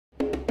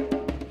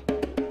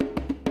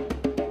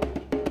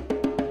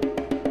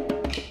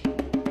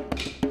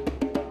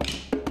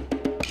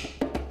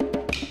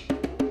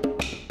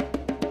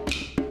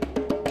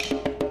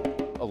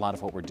lot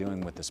of what we're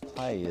doing with this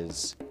play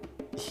is,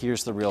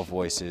 here's the real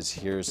voices,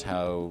 here's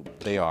how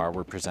they are.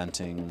 We're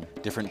presenting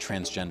different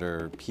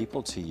transgender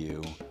people to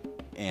you,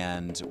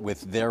 and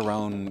with their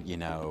own, you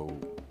know,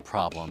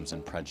 problems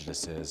and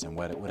prejudices and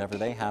whatever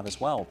they have as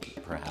well,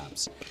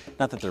 perhaps.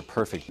 Not that they're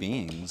perfect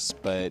beings,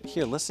 but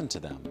here, listen to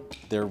them.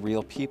 They're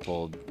real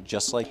people,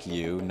 just like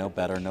you, no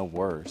better, no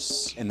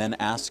worse. And then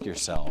ask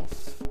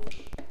yourself,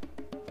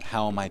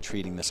 how am I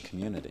treating this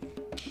community?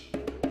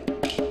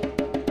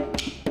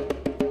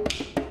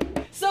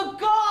 So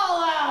go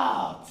all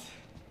out!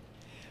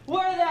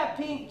 Wear that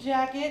pink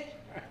jacket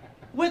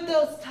with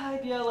those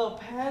tight yellow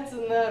pants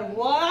and that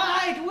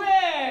white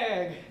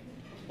wig!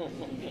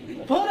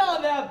 Put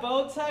on that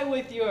bow tie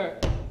with your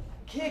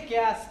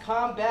kick-ass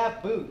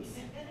combat boots.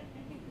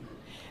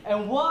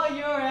 And while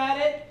you're at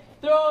it,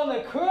 throw on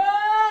the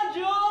crown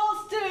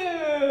jewels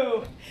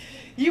too!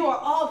 You are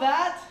all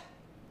that,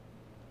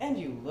 and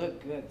you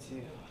look good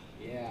too.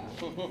 Yeah.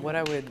 What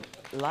I would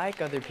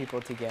like other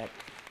people to get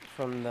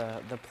from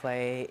the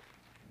play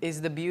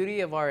is the beauty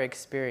of our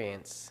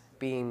experience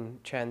being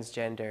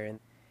transgender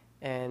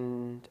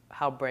and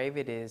how brave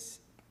it is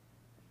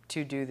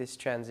to do this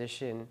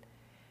transition,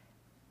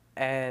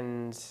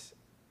 and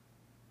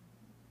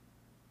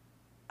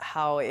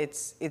how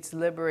it's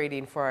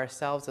liberating for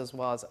ourselves as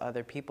well as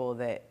other people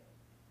that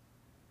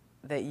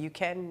you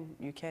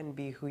can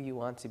be who you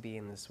want to be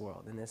in this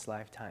world, in this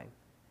lifetime.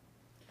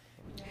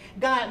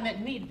 God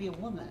meant me to be a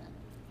woman.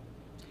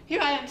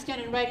 Here I am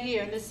standing right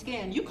here in this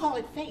skin. You call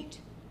it fate.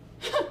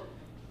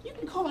 You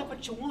can call it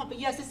what you want, but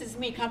yes, this is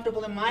me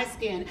comfortable in my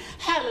skin.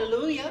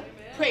 Hallelujah.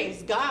 Amen.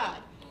 Praise God.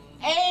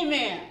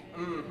 Amen.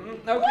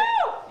 Mm-hmm. Okay.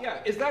 Woo! Yeah,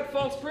 is that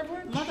false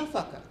privilege?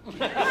 Motherfucker.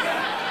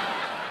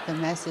 The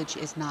message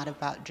is not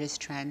about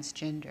just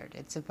transgendered.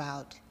 It's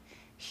about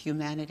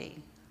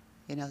humanity.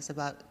 You know, it's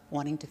about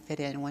wanting to fit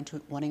in,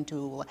 wanting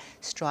to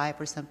strive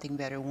for something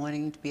better,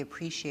 wanting to be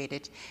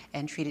appreciated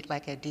and treated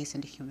like a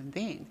decent human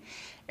being.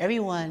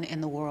 Everyone in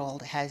the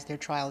world has their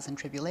trials and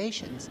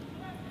tribulations.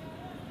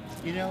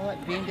 You know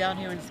what? Being down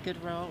here in Skid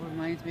Row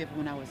reminds me of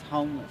when I was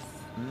homeless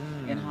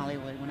in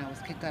Hollywood, when I was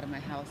kicked out of my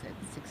house at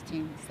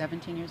 16,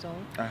 17 years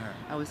old.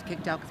 I was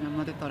kicked out because my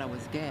mother thought I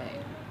was gay,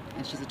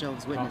 and she's a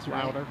Jehovah's Witness,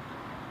 right? Louder.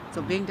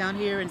 So being down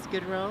here in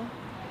Skid Row,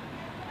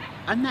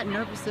 I'm not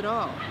nervous at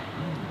all.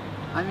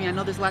 I mean, I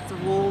know there's lots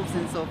of wolves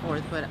and so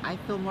forth, but I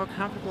feel more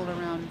comfortable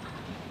around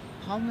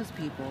homeless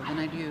people than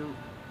I do,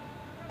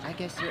 I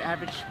guess, your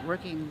average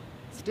working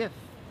stiff.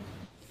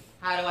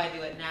 How do I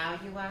do it now,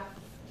 you ask?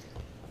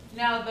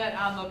 Now that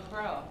I'm a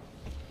pro.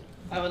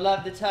 I would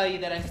love to tell you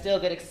that I still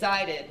get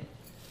excited,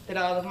 that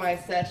all of my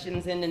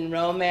sessions end in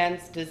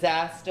romance,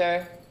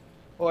 disaster,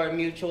 or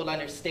mutual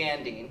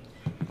understanding.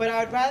 But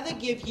I'd rather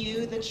give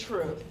you the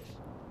truth.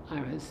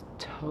 I was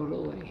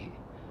totally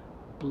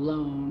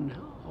blown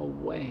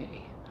away.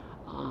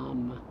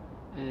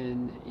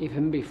 And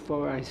even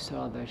before I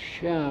saw the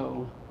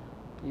show,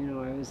 you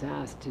know, I was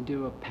asked to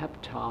do a pep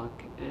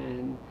talk,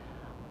 and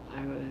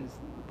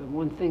the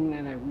one thing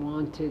that I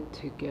wanted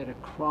to get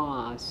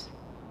across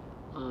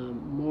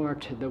more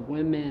to the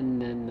women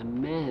than the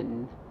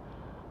men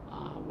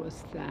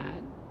was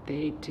that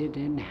they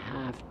didn't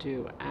have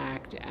to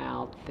act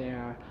out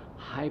their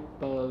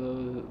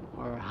hypo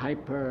or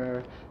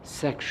hyper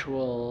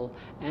sexual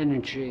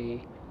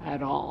energy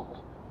at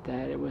all.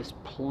 That it was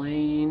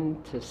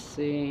plain to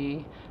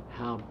see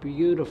how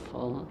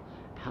beautiful,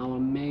 how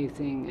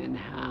amazing, and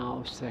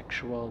how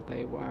sexual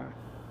they were.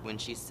 When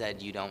she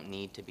said you don't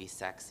need to be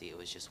sexy, it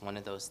was just one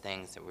of those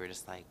things that we were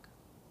just like,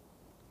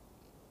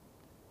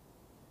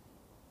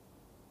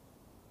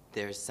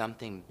 there's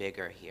something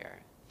bigger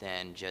here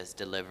than just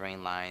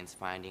delivering lines,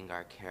 finding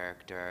our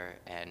character,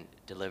 and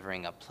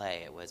delivering a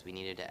play. It was, we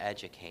needed to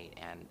educate,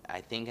 and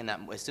I think in that,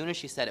 as soon as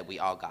she said it, we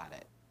all got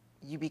it.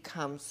 You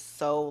become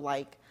so,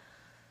 like,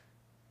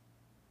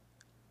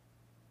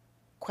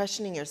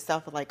 questioning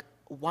yourself, like,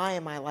 why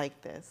am I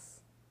like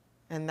this?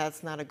 And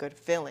that's not a good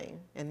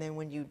feeling. And then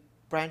when you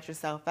branch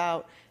yourself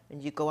out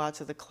and you go out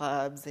to the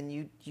clubs and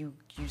you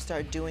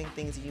start doing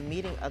things, you're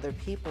meeting other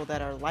people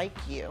that are like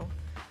you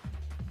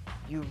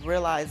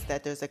realize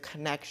that there's a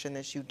connection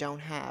that you don't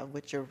have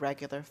with your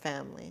regular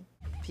family.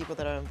 People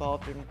that are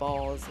involved in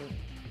balls,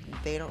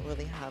 they don't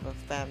really have a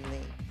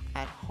family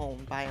at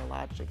home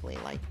biologically.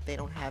 Like, they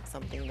don't have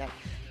something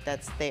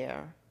that's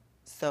there.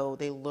 So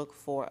they look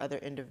for other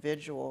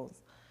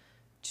individuals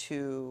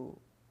to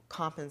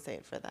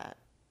compensate for that.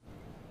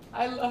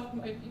 I love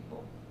my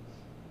people.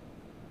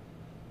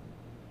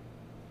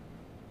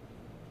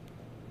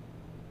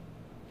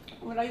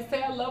 When I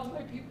say I love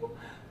my people,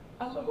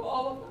 I love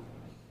all of them.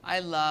 I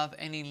love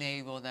any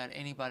label that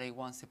anybody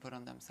wants to put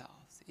on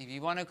themselves. If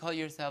you want to call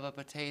yourself a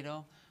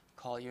potato,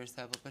 call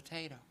yourself a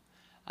potato.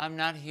 I'm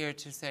not here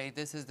to say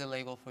this is the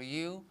label for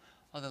you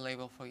or the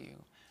label for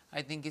you.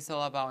 I think it's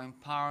all about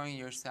empowering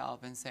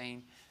yourself and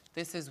saying,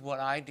 this is what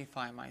I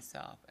define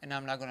myself, and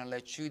I'm not going to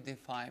let you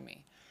define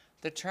me.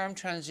 The term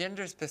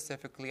transgender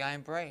specifically, I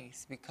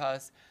embrace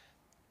because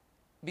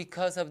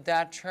of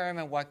that term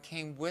and what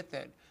came with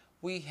it.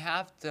 We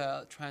have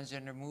the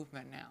transgender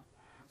movement now.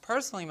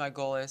 Personally, my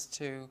goal is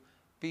to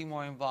be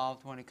more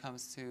involved when it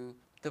comes to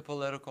the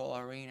political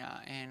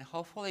arena, and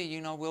hopefully,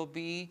 you know,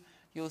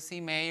 you'll see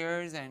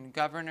mayors and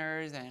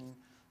governors and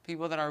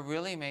people that are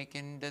really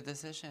making the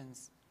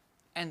decisions,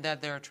 and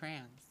that they're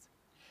trans.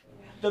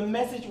 The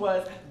message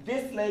was,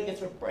 this leg is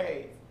for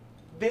praise,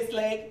 this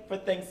leg for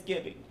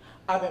Thanksgiving.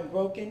 I've been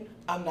broken,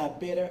 I'm not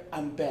bitter,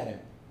 I'm better.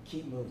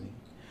 Keep moving.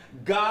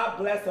 God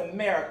bless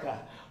America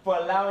for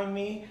allowing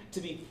me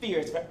to be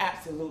fierce for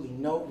absolutely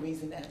no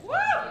reason at all.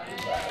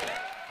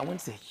 I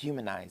wanted to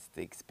humanize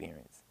the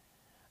experience.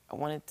 I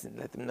wanted to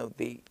let them know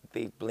they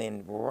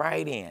blend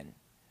right in.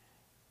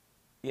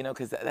 You know,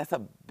 because that's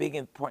a big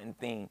important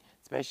thing,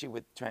 especially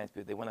with trans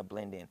people. They want to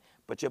blend in.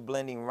 But you're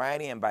blending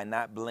right in by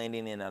not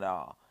blending in at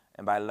all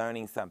and by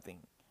learning something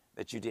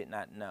that you did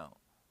not know.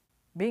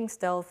 Being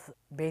stealth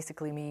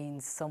basically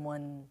means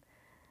someone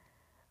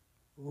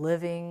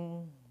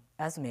living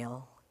as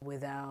male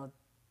without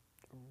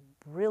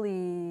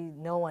really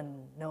no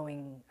one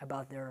knowing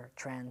about their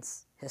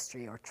trans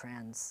history or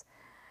trans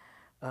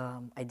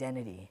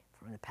identity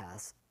from the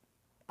past.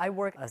 I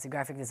work as a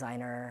graphic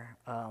designer.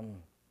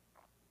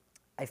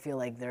 I feel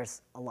like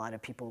there's a lot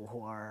of people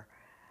who are,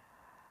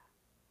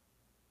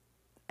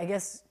 I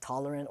guess,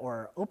 tolerant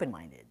or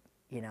open-minded,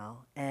 you know,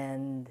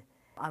 and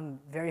I'm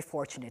very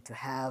fortunate to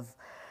have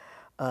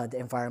the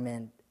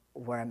environment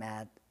where I'm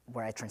at,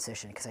 where I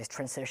transitioned, because I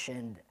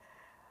transitioned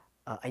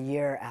a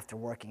year after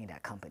working in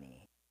that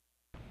company.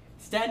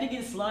 Standing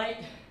in this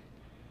light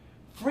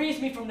frees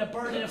me from the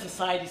burden of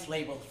society's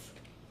labels.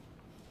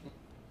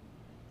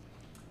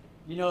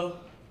 You know,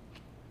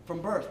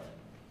 from birth,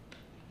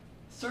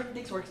 certain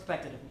things were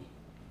expected of me.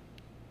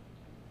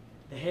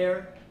 The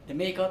hair, the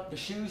makeup, the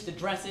shoes, the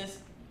dresses,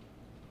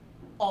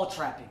 all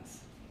trappings.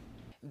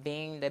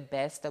 Being the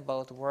best of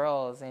both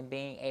worlds and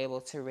being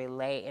able to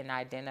relate and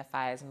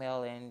identify as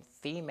male and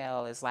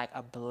female is like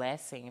a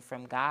blessing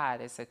from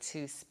God. It's a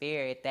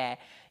two-spirit that,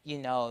 you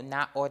know,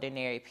 not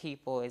ordinary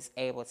people is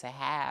able to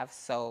have.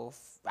 So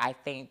I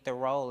think the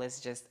role is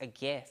just a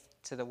gift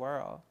to the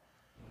world.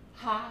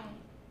 Hi,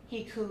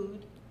 he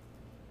cooed.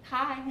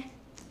 Hi.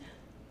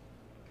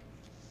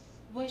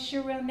 What's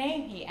your real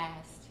name, he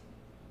asked.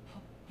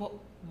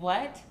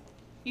 What?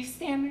 You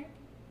stammered?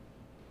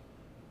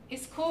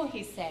 It's cool,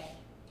 he said.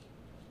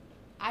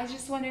 I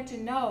just wanted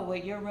to know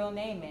what your real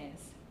name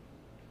is,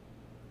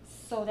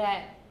 so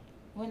that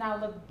when I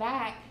look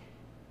back,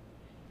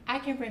 I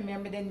can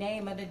remember the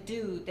name of the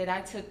dude that I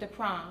took to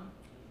prom.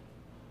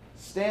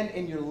 Stand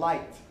in your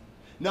light.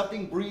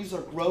 Nothing breathes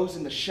or grows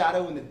in the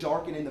shadow, in the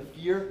dark, and in the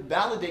fear.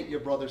 Validate your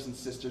brothers and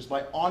sisters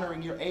by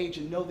honoring your age,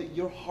 and know that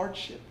your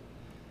hardship,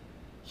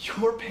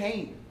 your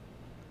pain,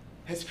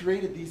 has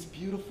created these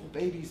beautiful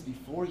babies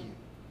before you.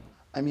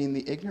 I mean,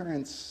 the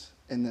ignorance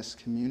in this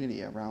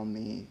community around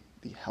the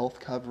health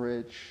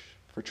coverage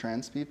for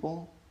trans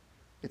people,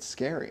 it's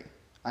scary.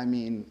 I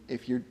mean,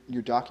 if your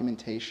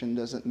documentation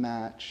doesn't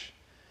match,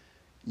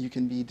 you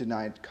can be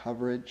denied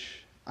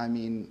coverage. I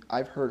mean,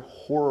 I've heard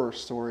horror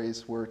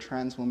stories where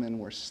trans women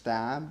were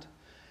stabbed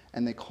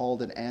and they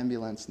called an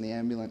ambulance and the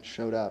ambulance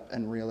showed up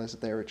and realized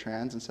that they were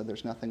trans and said,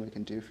 there's nothing we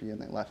can do for you,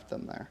 and they left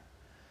them there.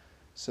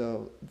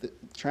 So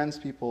trans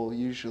people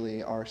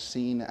usually are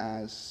seen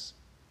as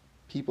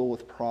people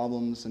with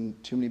problems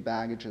and too many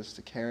baggages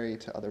to carry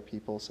to other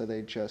people, so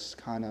they just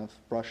kind of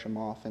brush them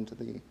off into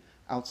the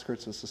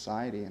outskirts of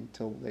society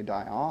until they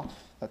die off.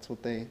 That's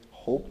what they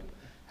hope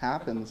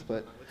happens,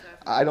 but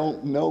I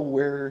don't know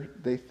where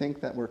they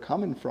think that we're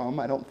coming from.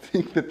 I don't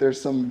think that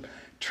there's some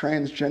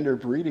transgender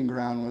breeding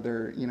ground where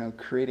they're, you know,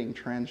 creating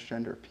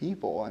transgender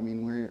people. I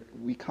mean,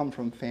 we come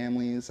from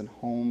families and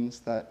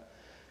homes that,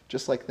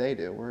 just like they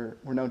do,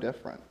 we're no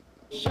different.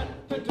 Shut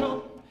the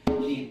door,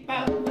 keep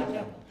out the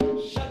devil.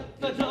 Shut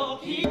the door,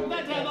 keep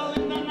the devil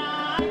in the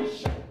night.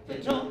 Shut the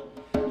door,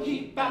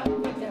 keep out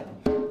the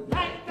devil.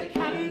 Light the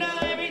candle,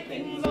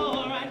 everything's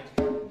alright.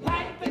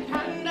 Light the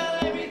candle,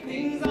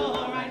 everything's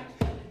alright.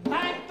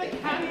 Light the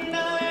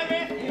candle,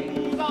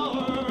 everything's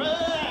alright.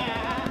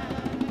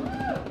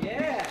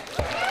 Yeah.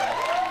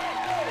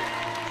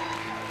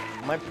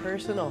 My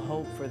personal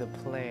hope for the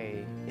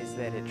play is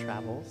that it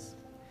travels,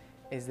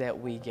 is that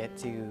we get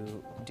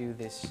to do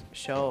this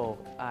show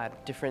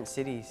at different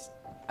cities.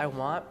 I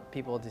want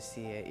people to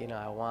see it, you know,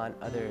 I want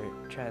other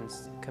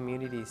trans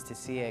communities to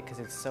see it because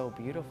it's so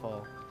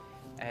beautiful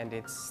and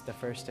it's the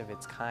first of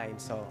its kind,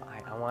 so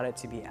I want it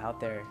to be out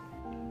there.